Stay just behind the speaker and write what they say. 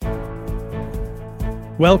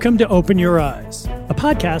Welcome to Open Your Eyes, a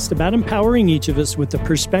podcast about empowering each of us with the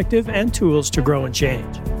perspective and tools to grow and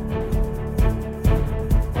change.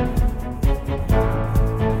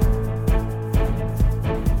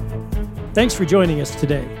 Thanks for joining us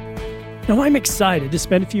today. Now, I'm excited to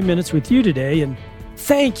spend a few minutes with you today, and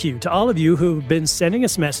thank you to all of you who have been sending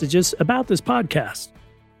us messages about this podcast.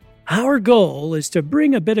 Our goal is to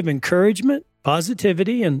bring a bit of encouragement,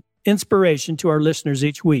 positivity, and inspiration to our listeners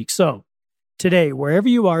each week. So, today, wherever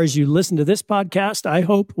you are as you listen to this podcast, I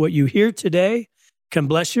hope what you hear today can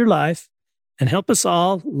bless your life and help us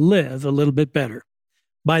all live a little bit better.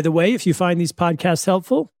 By the way, if you find these podcasts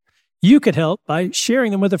helpful, you could help by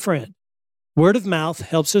sharing them with a friend. Word of mouth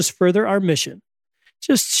helps us further our mission.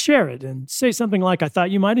 Just share it and say something like, I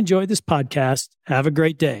thought you might enjoy this podcast. Have a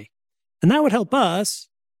great day. And that would help us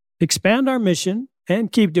expand our mission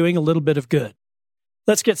and keep doing a little bit of good.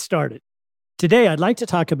 Let's get started. Today, I'd like to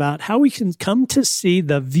talk about how we can come to see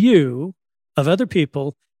the view of other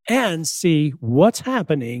people and see what's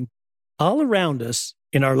happening all around us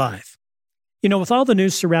in our life. You know, with all the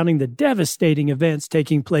news surrounding the devastating events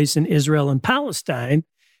taking place in Israel and Palestine,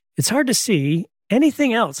 it's hard to see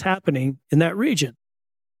anything else happening in that region.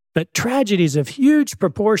 But tragedies of huge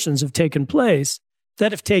proportions have taken place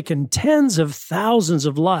that have taken tens of thousands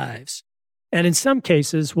of lives, and in some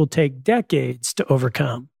cases will take decades to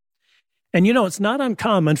overcome. And you know, it's not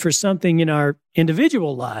uncommon for something in our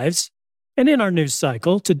individual lives and in our news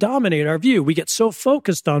cycle to dominate our view. We get so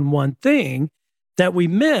focused on one thing that we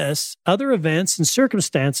miss other events and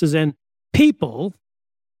circumstances and people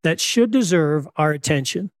that should deserve our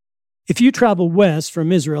attention. If you travel west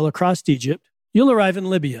from Israel across Egypt, you'll arrive in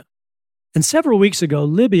Libya. And several weeks ago,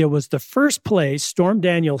 Libya was the first place Storm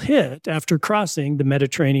Daniel hit after crossing the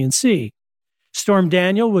Mediterranean Sea. Storm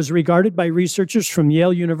Daniel was regarded by researchers from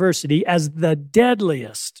Yale University as the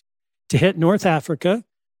deadliest to hit North Africa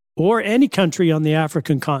or any country on the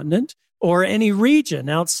African continent or any region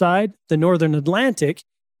outside the Northern Atlantic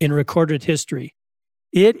in recorded history.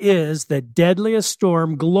 It is the deadliest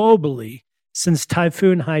storm globally since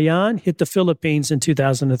Typhoon Haiyan hit the Philippines in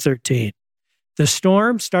 2013. The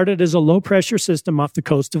storm started as a low-pressure system off the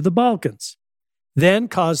coast of the Balkans, then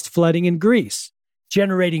caused flooding in Greece,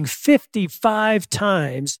 generating 55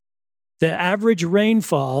 times the average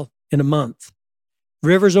rainfall in a month.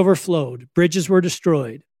 Rivers overflowed, bridges were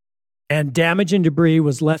destroyed, and damage and debris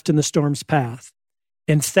was left in the storm's path.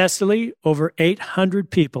 In Thessaly, over 800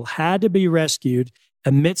 people had to be rescued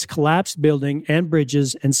amidst collapsed buildings and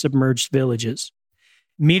bridges and submerged villages.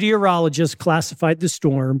 Meteorologists classified the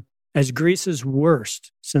storm as Greece's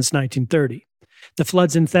worst since 1930. The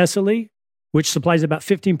floods in Thessaly, which supplies about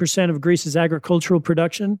 15% of Greece's agricultural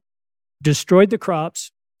production, destroyed the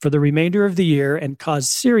crops for the remainder of the year and caused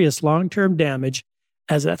serious long-term damage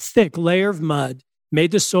as a thick layer of mud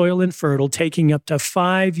made the soil infertile, taking up to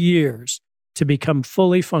 5 years to become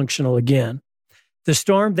fully functional again. The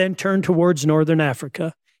storm then turned towards northern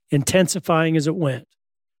Africa, intensifying as it went.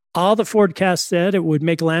 All the forecasts said it would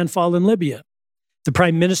make landfall in Libya. The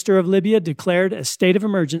Prime Minister of Libya declared a state of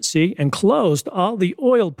emergency and closed all the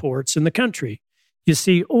oil ports in the country. You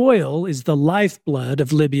see, oil is the lifeblood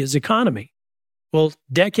of Libya's economy. Well,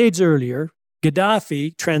 decades earlier,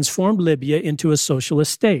 Gaddafi transformed Libya into a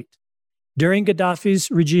socialist state. During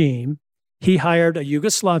Gaddafi's regime, he hired a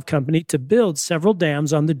Yugoslav company to build several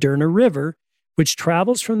dams on the Derna River, which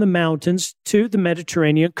travels from the mountains to the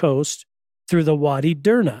Mediterranean coast through the Wadi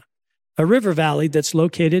Derna, a river valley that's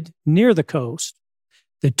located near the coast.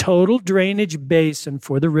 The total drainage basin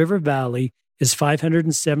for the river valley is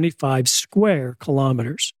 575 square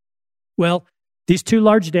kilometers. Well, these two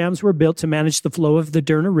large dams were built to manage the flow of the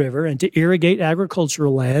Derna River and to irrigate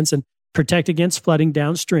agricultural lands and protect against flooding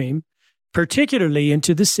downstream, particularly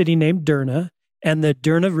into the city named Derna and the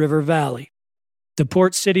Derna River Valley. The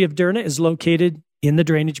port city of Derna is located in the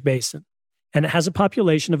drainage basin, and it has a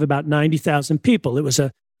population of about 90,000 people. It was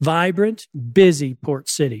a vibrant, busy port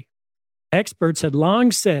city. Experts had long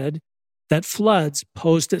said that floods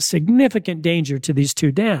posed a significant danger to these two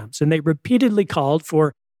dams, and they repeatedly called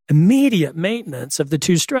for immediate maintenance of the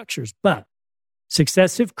two structures. But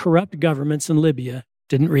successive corrupt governments in Libya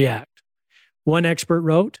didn't react. One expert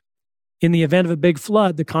wrote, in the event of a big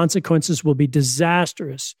flood, the consequences will be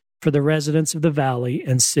disastrous for the residents of the valley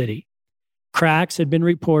and city. Cracks had been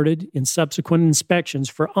reported in subsequent inspections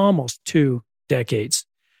for almost 2 decades,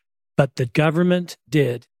 but the government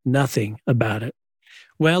did nothing about it.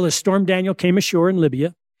 Well, as Storm Daniel came ashore in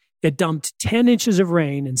Libya, it dumped 10 inches of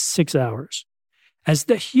rain in 6 hours. As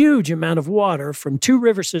the huge amount of water from 2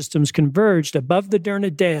 river systems converged above the Derna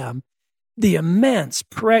Dam, the immense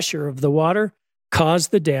pressure of the water caused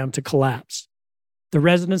the dam to collapse. The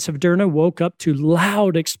residents of Derna woke up to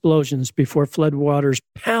loud explosions before floodwaters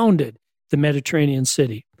pounded the Mediterranean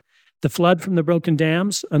city. The flood from the broken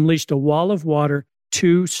dams unleashed a wall of water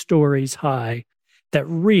 2 stories high that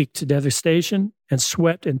wreaked devastation and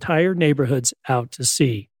swept entire neighborhoods out to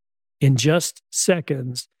sea. In just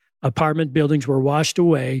seconds, apartment buildings were washed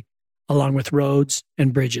away, along with roads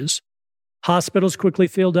and bridges. Hospitals quickly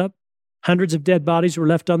filled up. Hundreds of dead bodies were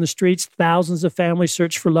left on the streets. Thousands of families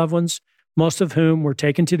searched for loved ones, most of whom were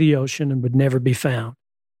taken to the ocean and would never be found.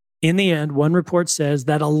 In the end, one report says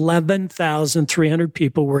that 11,300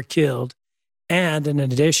 people were killed and an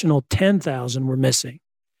additional 10,000 were missing.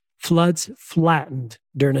 Floods flattened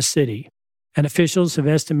Derna City, and officials have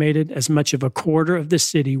estimated as much of a quarter of the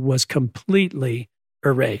city was completely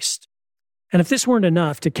erased. And if this weren't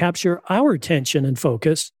enough to capture our attention and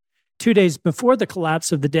focus, 2 days before the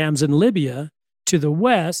collapse of the dams in Libya, to the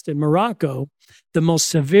west in Morocco, the most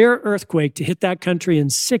severe earthquake to hit that country in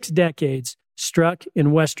 6 decades struck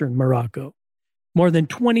in western Morocco. More than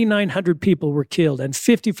 2,900 people were killed and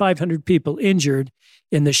 5,500 people injured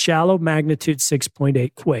in the shallow magnitude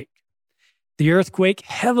 6.8 quake. The earthquake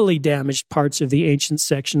heavily damaged parts of the ancient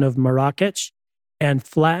section of Marrakech and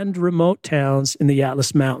flattened remote towns in the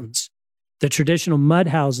Atlas Mountains. The traditional mud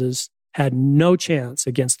houses had no chance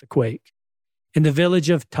against the quake. In the village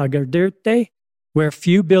of Tagaderte, where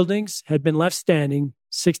few buildings had been left standing,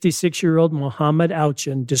 66-year-old Mohammed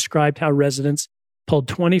Ouchin described how residents pulled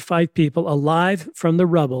 25 people alive from the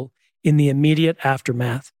rubble in the immediate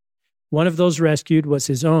aftermath. One of those rescued was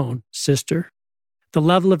his own sister. The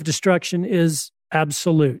level of destruction is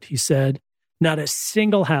absolute, he said. Not a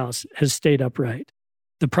single house has stayed upright.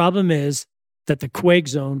 The problem is that the quake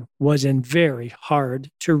zone was in very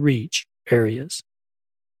hard-to-reach areas.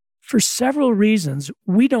 For several reasons,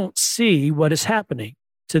 we don't see what is happening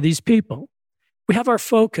to these people. We have our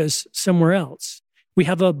focus somewhere else. We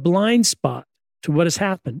have a blind spot to what has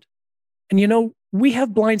happened. And we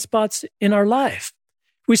have blind spots in our life.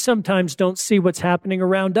 We sometimes don't see what's happening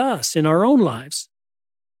around us in our own lives.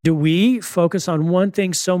 Do we focus on one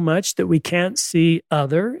thing so much that we can't see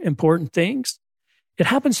other important things? It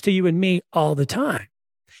happens to you and me all the time.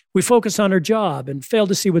 We focus on our job and fail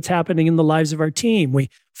to see what's happening in the lives of our team. We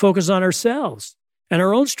focus on ourselves and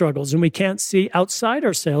our own struggles, and we can't see outside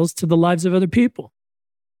ourselves to the lives of other people.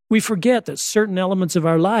 We forget that certain elements of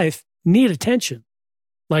our life need attention,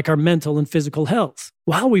 like our mental and physical health,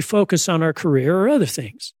 while we focus on our career or other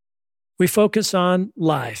things. We focus on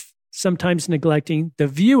life, sometimes neglecting the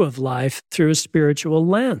view of life through a spiritual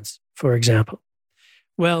lens, for example.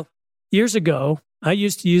 Well, years ago, I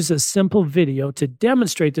used to use a simple video to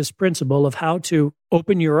demonstrate this principle of how to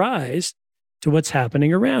open your eyes to what's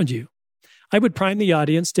happening around you. I would prime the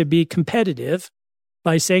audience to be competitive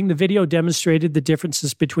by saying the video demonstrated the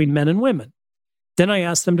differences between men and women. Then I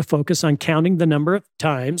asked them to focus on counting the number of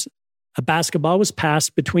times a basketball was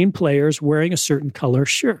passed between players wearing a certain color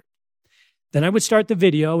shirt. Then I would start the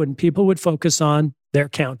video and people would focus on their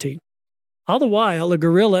counting. All the while, a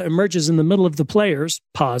gorilla emerges in the middle of the players,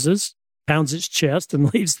 pauses, pounds its chest,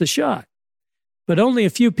 and leaves the shot. But only a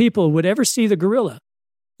few people would ever see the gorilla.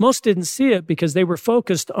 Most didn't see it because they were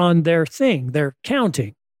focused on their thing, their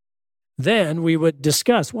counting. Then we would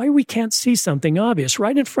discuss why we can't see something obvious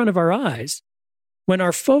right in front of our eyes when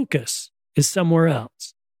our focus is somewhere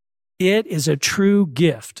else. It is a true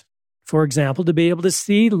gift, for example, to be able to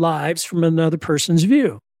see lives from another person's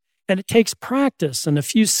view. And it takes practice and a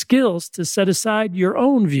few skills to set aside your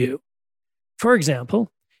own view. For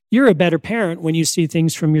example, you're a better parent when you see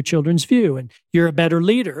things from your children's view, and you're a better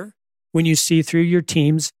leader when you see through your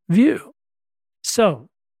team's view. So,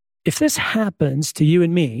 if this happens to you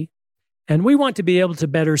and me, and we want to be able to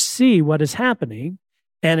better see what is happening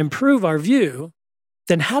and improve our view,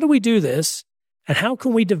 then how do we do this, and how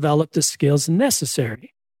can we develop the skills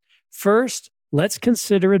necessary? First, let's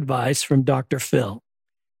consider advice from Dr. Phil.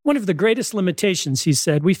 One of the greatest limitations, he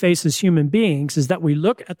said, we face as human beings is that we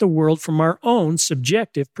look at the world from our own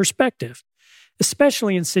subjective perspective,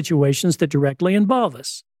 especially in situations that directly involve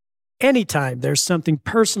us. Anytime there's something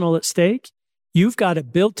personal at stake, you've got a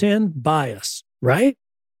built-in bias, right?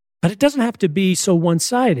 But it doesn't have to be so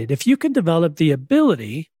one-sided. If you can develop the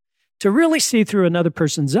ability to really see through another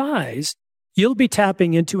person's eyes, you'll be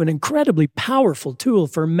tapping into an incredibly powerful tool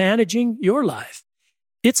for managing your life.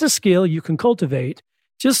 It's a skill you can cultivate,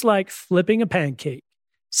 just like flipping a pancake,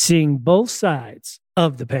 seeing both sides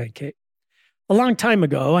of the pancake. A long time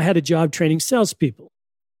ago, I had a job training salespeople.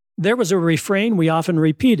 There was a refrain we often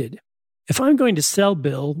repeated. If I'm going to sell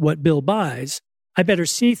Bill what Bill buys, I better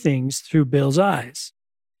see things through Bill's eyes.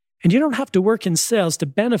 And you don't have to work in sales to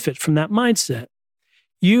benefit from that mindset.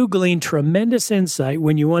 You glean tremendous insight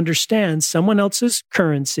when you understand someone else's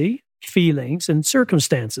currency, feelings, and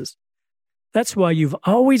circumstances. That's why you've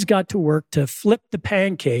always got to work to flip the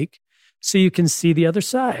pancake so you can see the other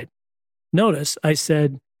side. Notice I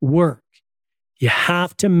said work. You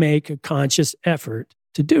have to make a conscious effort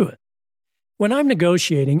to do it. When I'm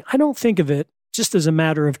negotiating, I don't think of it just as a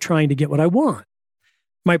matter of trying to get what I want.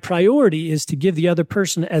 My priority is to give the other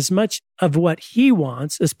person as much of what he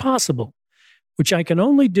wants as possible, which I can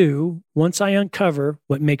only do once I uncover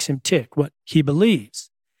what makes him tick, what he believes,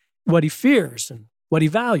 what he fears, and what he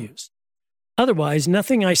values. Otherwise,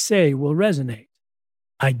 nothing I say will resonate.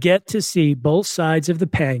 I get to see both sides of the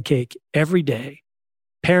pancake every day.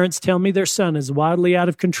 Parents tell me their son is wildly out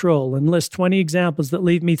of control and list 20 examples that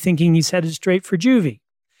leave me thinking he's headed straight for juvie.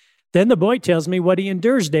 Then the boy tells me what he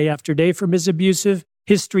endures day after day from his abusive,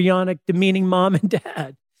 histrionic, demeaning mom and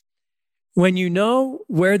dad. When you know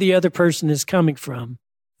where the other person is coming from,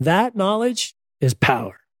 that knowledge is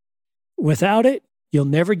power. Without it, you'll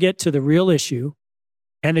never get to the real issue.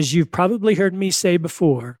 And as you've probably heard me say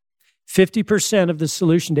before, 50% of the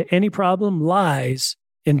solution to any problem lies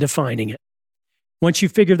in defining it. Once you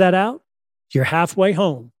figure that out, you're halfway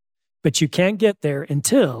home, but you can't get there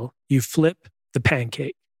until you flip the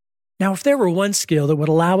pancake. Now, if there were one skill that would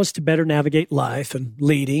allow us to better navigate life and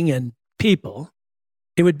leading and people,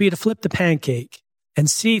 it would be to flip the pancake and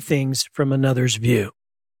see things from another's view.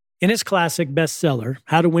 In his classic bestseller,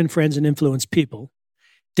 How to Win Friends and Influence People,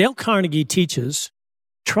 Dale Carnegie teaches,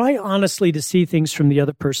 try honestly to see things from the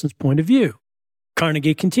other person's point of view.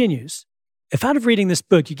 Carnegie continues, if out of reading this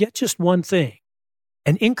book you get just one thing,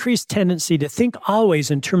 an increased tendency to think always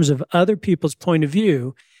in terms of other people's point of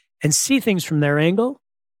view and see things from their angle,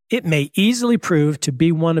 it may easily prove to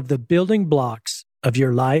be one of the building blocks of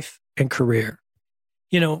your life and career.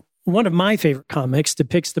 You know, one of my favorite comics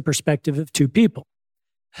depicts the perspective of two people.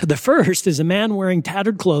 The first is a man wearing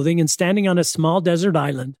tattered clothing and standing on a small desert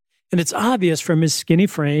island, and it's obvious from his skinny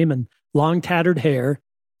frame and long tattered hair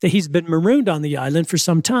that he's been marooned on the island for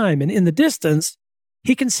some time, and in the distance,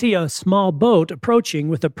 he can see a small boat approaching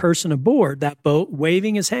with a person aboard that boat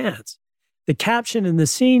waving his hands. The caption in the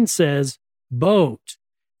scene says, boat,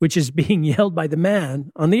 which is being yelled by the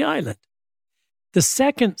man on the island. The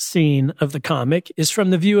second scene of the comic is from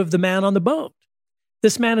the view of the man on the boat.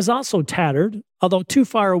 This man is also tattered, although too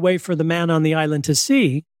far away for the man on the island to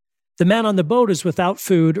see. The man on the boat is without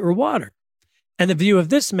food or water. And the view of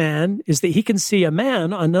this man is that he can see a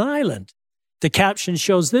man on an island. The caption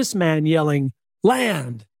shows this man yelling,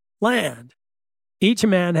 land, land. Each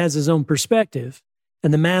man has his own perspective,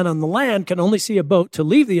 and the man on the land can only see a boat to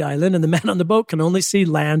leave the island, and the man on the boat can only see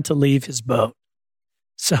land to leave his boat.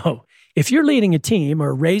 So, if you're leading a team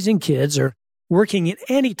or raising kids or working in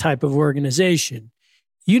any type of organization,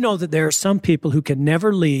 you know that there are some people who can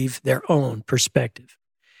never leave their own perspective.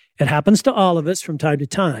 It happens to all of us from time to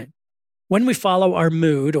time. When we follow our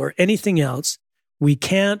mood or anything else, we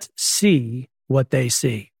can't see what they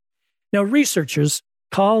see. Now, researchers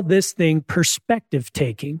call this thing perspective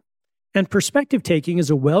taking, and perspective taking is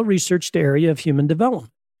a well-researched area of human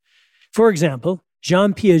development. For example,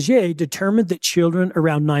 Jean Piaget determined that children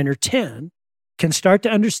around 9 or 10 can start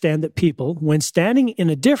to understand that people, when standing in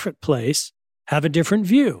a different place, have a different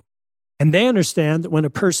view. And they understand that when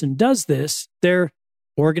a person does this, their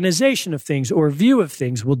organization of things or view of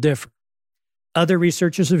things will differ. Other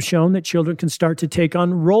researchers have shown that children can start to take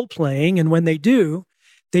on role-playing, and when they do,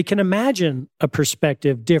 they can imagine a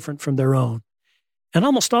perspective different from their own. And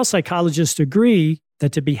almost all psychologists agree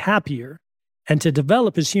that to be happier and to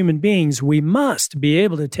develop as human beings, we must be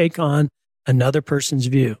able to take on another person's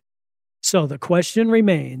view. So the question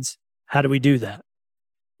remains, how do we do that?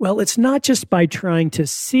 Well, it's not just by trying to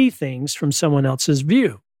see things from someone else's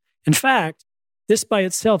view. In fact, this by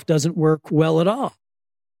itself doesn't work well at all.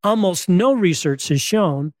 Almost no research has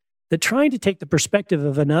shown that trying to take the perspective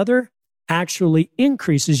of another actually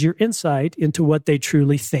increases your insight into what they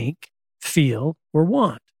truly think, feel, or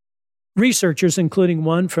want. Researchers, including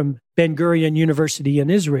one from Ben Gurion University in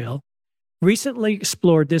Israel, recently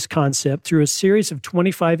explored this concept through a series of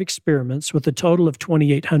 25 experiments with a total of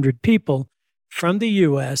 2,800 people from the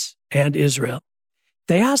U.S. and Israel.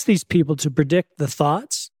 They asked these people to predict the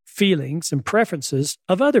thoughts, feelings, and preferences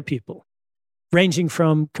of other people, ranging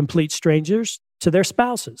from complete strangers to their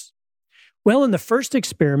spouses. Well, in the first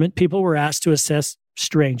experiment, people were asked to assess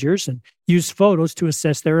strangers and use photos to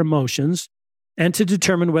assess their emotions and to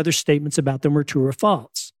determine whether statements about them were true or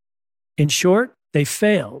false. In short, they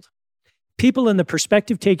failed. People in the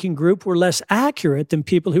perspective-taking group were less accurate than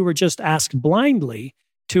people who were just asked blindly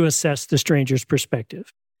to assess the stranger's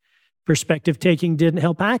perspective. Perspective-taking didn't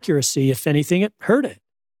help accuracy. If anything, it hurt it.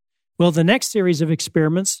 Well, the next series of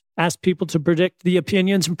experiments asked people to predict the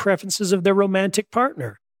opinions and preferences of their romantic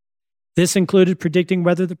partner. This included predicting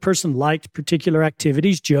whether the person liked particular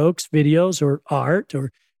activities, jokes, videos, or art,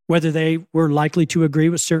 or whether they were likely to agree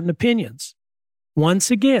with certain opinions. Once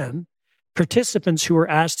again, participants who were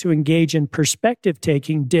asked to engage in perspective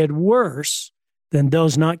taking did worse than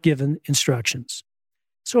those not given instructions.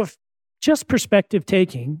 So if just perspective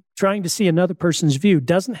taking, trying to see another person's view,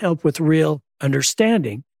 doesn't help with real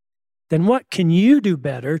understanding, then what can you do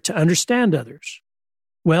better to understand others?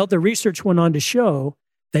 Well, the research went on to show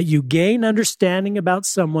that you gain understanding about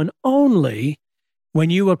someone only when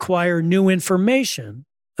you acquire new information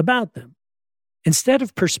about them. Instead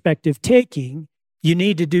of perspective taking, you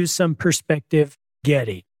need to do some perspective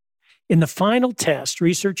getting. In the final test,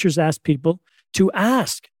 researchers asked people to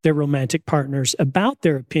ask their romantic partners about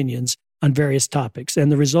their opinions on various topics,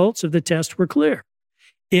 and the results of the test were clear.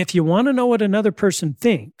 If you want to know what another person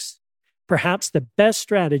thinks, perhaps the best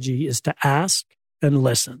strategy is to ask and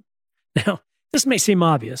listen. Now, this may seem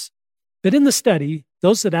obvious, but in the study,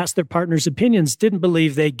 those that asked their partner's opinions didn't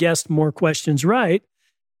believe they guessed more questions right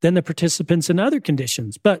than the participants in other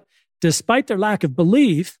conditions. But despite their lack of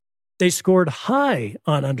belief, they scored high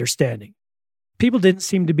on understanding. People didn't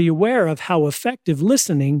seem to be aware of how effective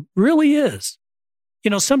listening really is.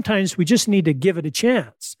 Sometimes we just need to give it a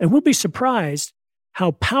chance, and we'll be surprised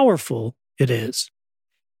how powerful it is.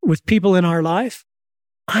 With people in our life,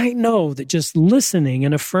 I know that just listening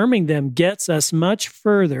and affirming them gets us much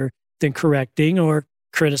further than correcting or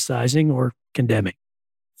criticizing or condemning.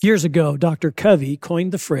 Years ago, Dr. Covey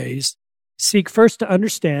coined the phrase, "Seek first to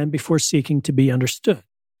understand before seeking to be understood."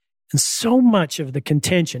 And so much of the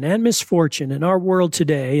contention and misfortune in our world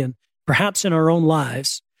today, and perhaps in our own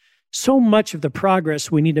lives, so much of the progress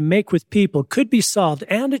we need to make with people could be solved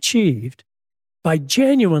and achieved by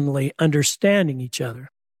genuinely understanding each other.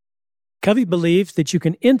 Covey believed that you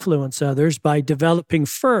can influence others by developing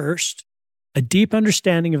first a deep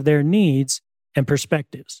understanding of their needs and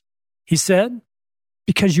perspectives. He said,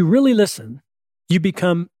 because you really listen, you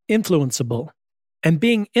become influenceable, and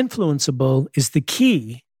being influenceable is the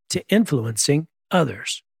key to influencing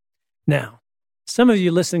others. Now, some of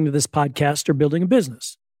you listening to this podcast are building a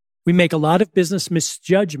business. We make a lot of business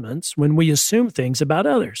misjudgments when we assume things about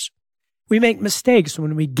others. We make mistakes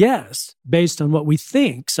when we guess based on what we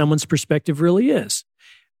think someone's perspective really is,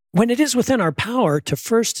 when it is within our power to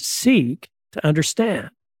first seek to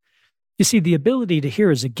understand. You see, the ability to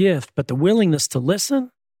hear is a gift, but the willingness to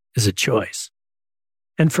listen is a choice.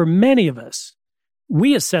 And for many of us,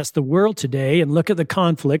 we assess the world today and look at the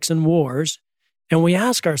conflicts and wars, and we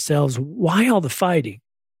ask ourselves, why all the fighting?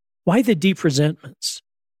 Why the deep resentments?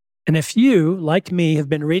 And if you, like me, have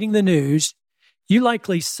been reading the news, you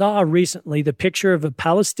likely saw recently the picture of a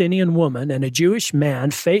Palestinian woman and a Jewish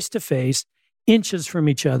man face to face, inches from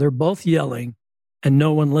each other, both yelling, and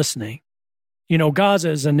no one listening. Gaza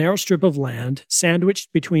is a narrow strip of land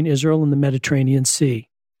sandwiched between Israel and the Mediterranean Sea.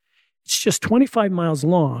 It's just 25 miles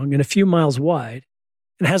long and a few miles wide,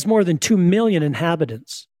 and has more than 2 million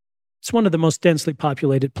inhabitants. It's one of the most densely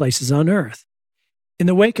populated places on earth. In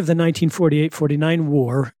the wake of the 1948-49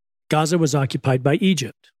 war, Gaza was occupied by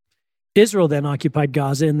Egypt. Israel then occupied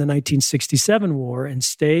Gaza in the 1967 war and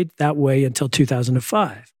stayed that way until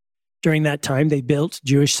 2005. During that time, they built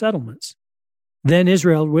Jewish settlements. Then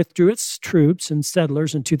Israel withdrew its troops and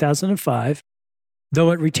settlers in 2005,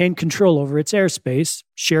 though it retained control over its airspace,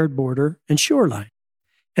 shared border, and shoreline.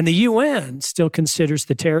 And the UN still considers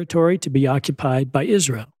the territory to be occupied by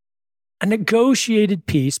Israel. A negotiated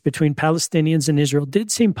peace between Palestinians and Israel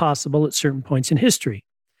did seem possible at certain points in history.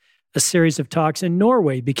 A series of talks in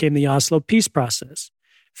Norway became the Oslo peace process,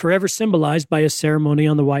 forever symbolized by a ceremony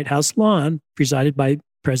on the White House lawn presided by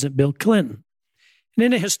President Bill Clinton. And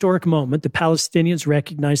in a historic moment, the Palestinians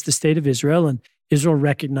recognized the state of Israel, and Israel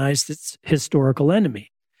recognized its historical enemy.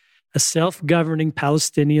 A self-governing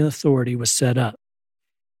Palestinian authority was set up.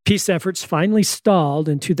 Peace efforts finally stalled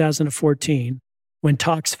in 2014 when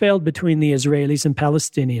talks failed between the Israelis and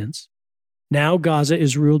Palestinians. Now Gaza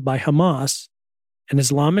is ruled by Hamas, an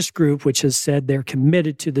Islamist group which has said they're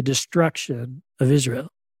committed to the destruction of Israel.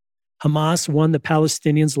 Hamas won the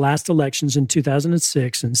Palestinians' last elections in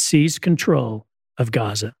 2006 and seized control of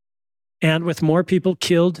Gaza. And with more people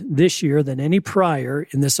killed this year than any prior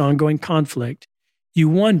in this ongoing conflict, you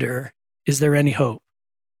wonder, is there any hope?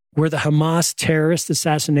 Were the Hamas terrorist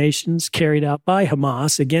assassinations carried out by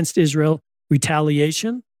Hamas against Israel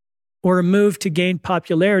retaliation, or a move to gain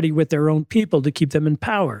popularity with their own people to keep them in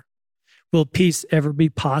power? Will peace ever be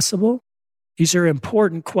possible? These are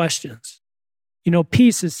important questions.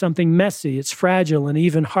 Peace is something messy, it's fragile, and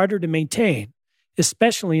even harder to maintain.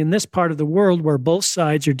 especially in this part of the world where both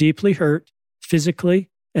sides are deeply hurt, physically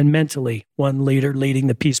and mentally, one leader leading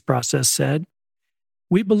the peace process said.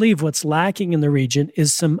 We believe what's lacking in the region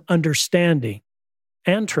is some understanding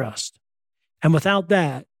and trust. And without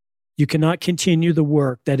that, you cannot continue the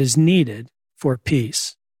work that is needed for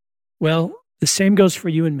peace. Well, the same goes for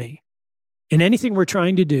you and me. In anything we're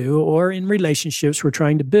trying to do or in relationships we're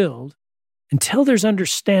trying to build, until there's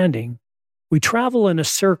understanding, we travel in a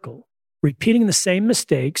circle, repeating the same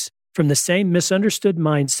mistakes from the same misunderstood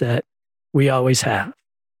mindset we always have.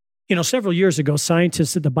 Several years ago,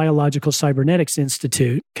 scientists at the Biological Cybernetics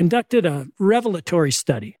Institute conducted a revelatory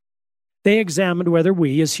study. They examined whether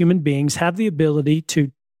we as human beings have the ability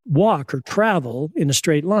to walk or travel in a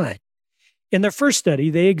straight line. In their first study,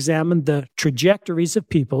 they examined the trajectories of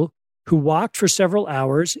people who walked for several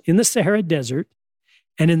hours in the Sahara Desert,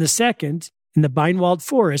 and in the second, in the Beinwald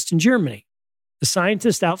Forest in Germany. The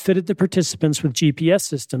scientists outfitted the participants with GPS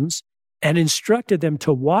systems and instructed them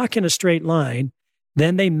to walk in a straight line.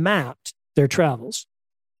 Then they mapped their travels.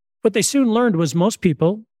 What they soon learned was most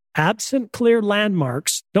people, absent clear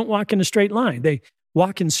landmarks, don't walk in a straight line. They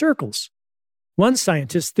walk in circles. One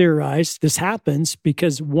scientist theorized this happens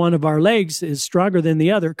because one of our legs is stronger than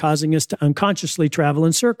the other, causing us to unconsciously travel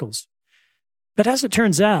in circles. But as it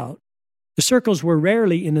turns out, the circles were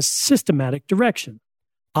rarely in a systematic direction.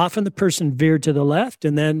 Often the person veered to the left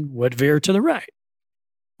and then would veer to the right.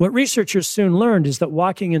 What researchers soon learned is that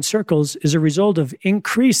walking in circles is a result of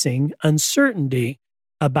increasing uncertainty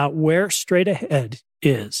about where straight ahead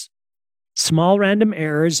is. Small random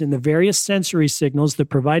errors in the various sensory signals that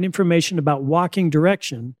provide information about walking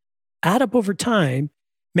direction add up over time,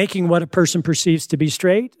 making what a person perceives to be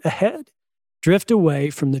straight ahead drift away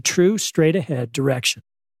from the true straight ahead direction.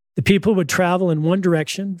 The people would travel in one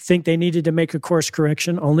direction, think they needed to make a course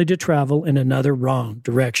correction, only to travel in another wrong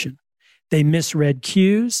direction. They misread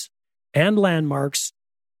cues and landmarks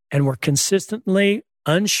and were consistently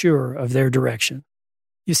unsure of their direction.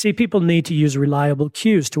 You see, people need to use reliable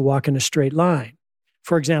cues to walk in a straight line.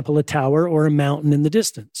 For example, a tower or a mountain in the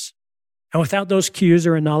distance. And without those cues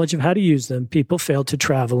or a knowledge of how to use them, people fail to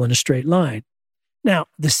travel in a straight line. Now,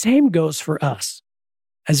 the same goes for us.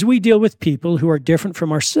 As we deal with people who are different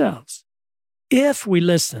from ourselves, if we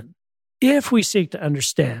listen, if we seek to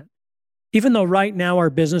understand, even though right now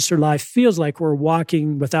our business or life feels like we're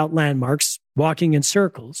walking without landmarks, walking in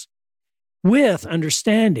circles, with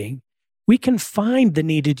understanding, we can find the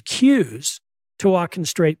needed cues to walk in a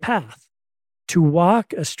straight path, to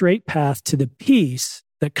walk a straight path to the peace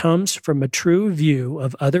that comes from a true view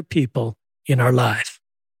of other people in our life.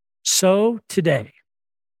 So today,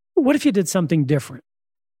 what if you did something different?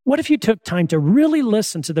 What if you took time to really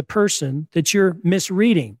listen to the person that you're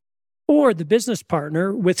misreading or the business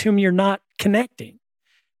partner with whom you're not connecting?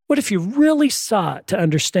 What if you really sought to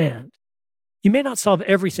understand? You may not solve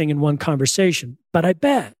everything in one conversation, but I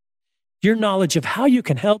bet your knowledge of how you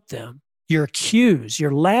can help them, your cues,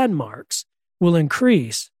 your landmarks will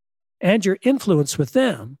increase, and your influence with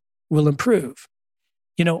them will improve.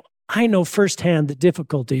 I know firsthand the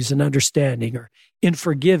difficulties in understanding or in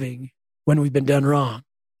forgiving when we've been done wrong.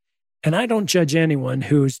 And I don't judge anyone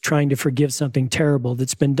who's trying to forgive something terrible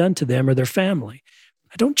that's been done to them or their family.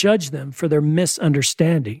 I don't judge them for their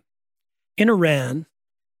misunderstanding. In Iran,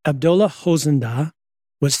 Abdullah Hosenda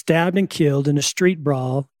was stabbed and killed in a street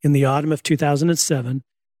brawl in the autumn of 2007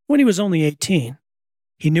 when he was only 18.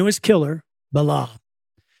 He knew his killer, Bilal.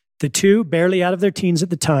 The two, barely out of their teens at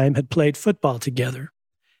the time, had played football together.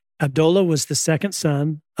 Abdullah was the second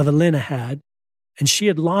son of Alina Had, and she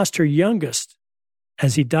had lost her youngest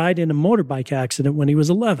as he died in a motorbike accident when he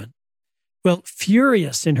was 11. Well,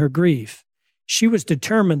 furious in her grief, she was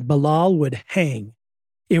determined Bilal would hang.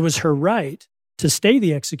 It was her right to stay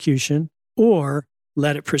the execution or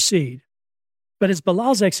let it proceed. But as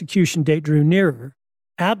Bilal's execution date drew nearer,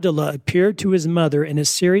 Abdullah appeared to his mother in a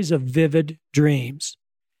series of vivid dreams.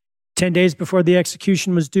 10 days before the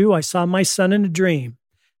execution was due, I saw my son in a dream,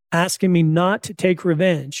 asking me not to take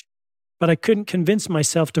revenge, but I couldn't convince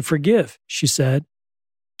myself to forgive, she said.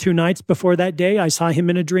 2 nights before that day, I saw him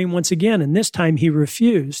in a dream once again, and this time he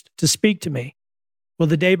refused to speak to me. Well,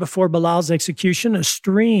 the day before Bilal's execution, a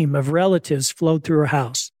stream of relatives flowed through her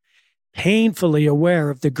house, painfully aware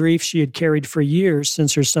of the grief she had carried for years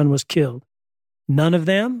since her son was killed. None of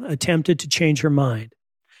them attempted to change her mind.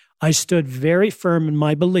 I stood very firm in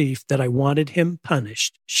my belief that I wanted him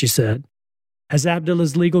punished, she said. As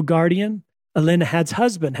Abdullah's legal guardian, Alina Had's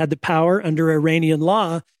husband had the power under Iranian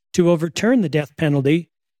law to overturn the death penalty,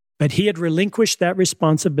 but he had relinquished that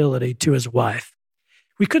responsibility to his wife.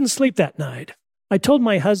 We couldn't sleep that night. I told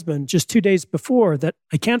my husband just 2 days before that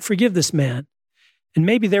I can't forgive this man. and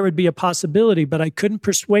maybe there would be a possibility, but I couldn't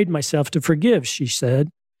persuade myself to forgive, she said.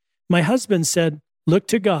 My husband said, look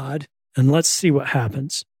to God and let's see what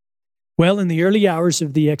happens. Well, in the early hours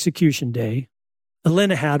of the execution day,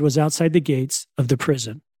 Alinahad was outside the gates of the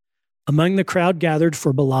prison, among the crowd gathered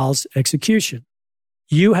for Bilal's execution.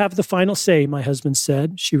 You have the final say, my husband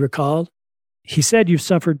said, she recalled. He said, you've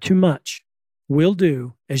suffered too much. We'll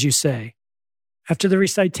do as you say. After the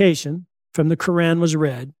recitation from the Quran was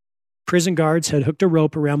read, prison guards had hooked a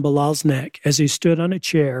rope around Bilal's neck as he stood on a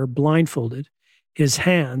chair, blindfolded, his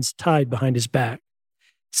hands tied behind his back.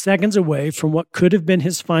 Seconds away from what could have been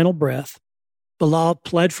his final breath, Bilal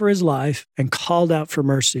pled for his life and called out for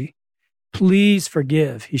mercy. Please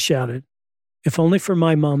forgive, he shouted, if only for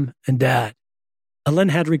my mom and dad.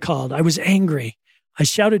 Alinahad recalled, I was angry. I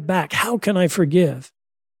shouted back, how can I forgive?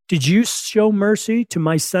 Did you show mercy to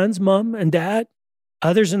my son's mom and dad?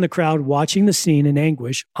 Others in the crowd watching the scene in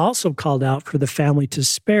anguish also called out for the family to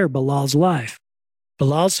spare Bilal's life.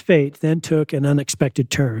 Bilal's fate then took an unexpected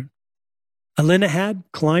turn. Alinahad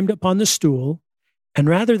climbed up on the stool, and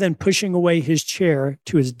rather than pushing away his chair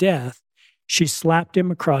to his death, she slapped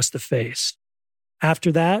him across the face.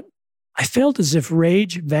 After that, I felt as if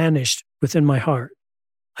rage vanished within my heart.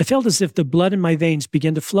 I felt as if the blood in my veins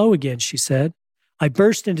began to flow again, she said. I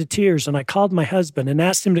burst into tears and I called my husband and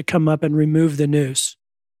asked him to come up and remove the noose,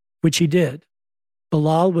 which he did.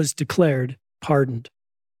 Bilal was declared pardoned.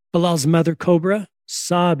 Bilal's mother, Cobra,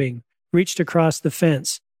 sobbing, reached across the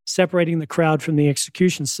fence, separating the crowd from the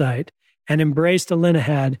execution site, and embraced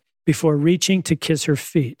Alinahad before reaching to kiss her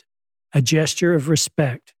feet, a gesture of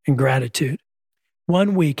respect and gratitude.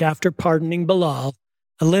 1 week after pardoning Bilal,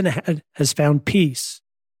 Alinahad has found peace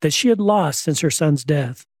that she had lost since her son's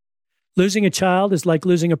death. Losing a child is like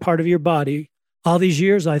losing a part of your body. All these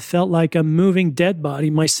years I felt like a moving dead body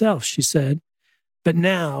myself, she said. But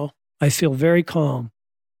now I feel very calm.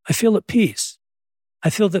 I feel at peace. I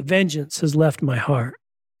feel that vengeance has left my heart.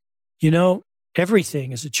 You know,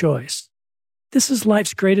 everything is a choice. This is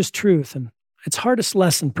life's greatest truth and its hardest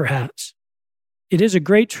lesson, perhaps. It is a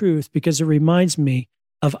great truth because it reminds me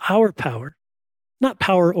of our power, not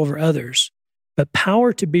power over others, but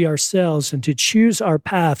power to be ourselves and to choose our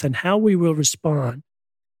path and how we will respond.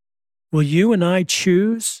 Will you and I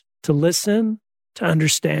choose to listen, to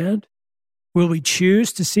understand? Will we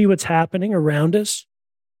choose to see what's happening around us?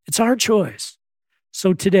 It's our choice.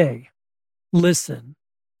 So today, listen,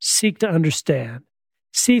 seek to understand,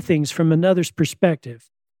 see things from another's perspective,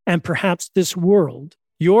 and perhaps this world,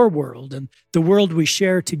 your world, and the world we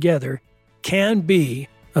share together can be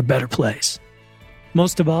a better place.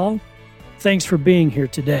 Most of all, thanks for being here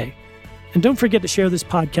today. And don't forget to share this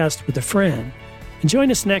podcast with a friend. And join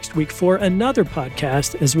us next week for another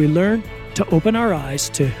podcast as we learn to open our eyes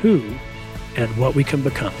to who and what we can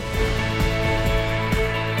become.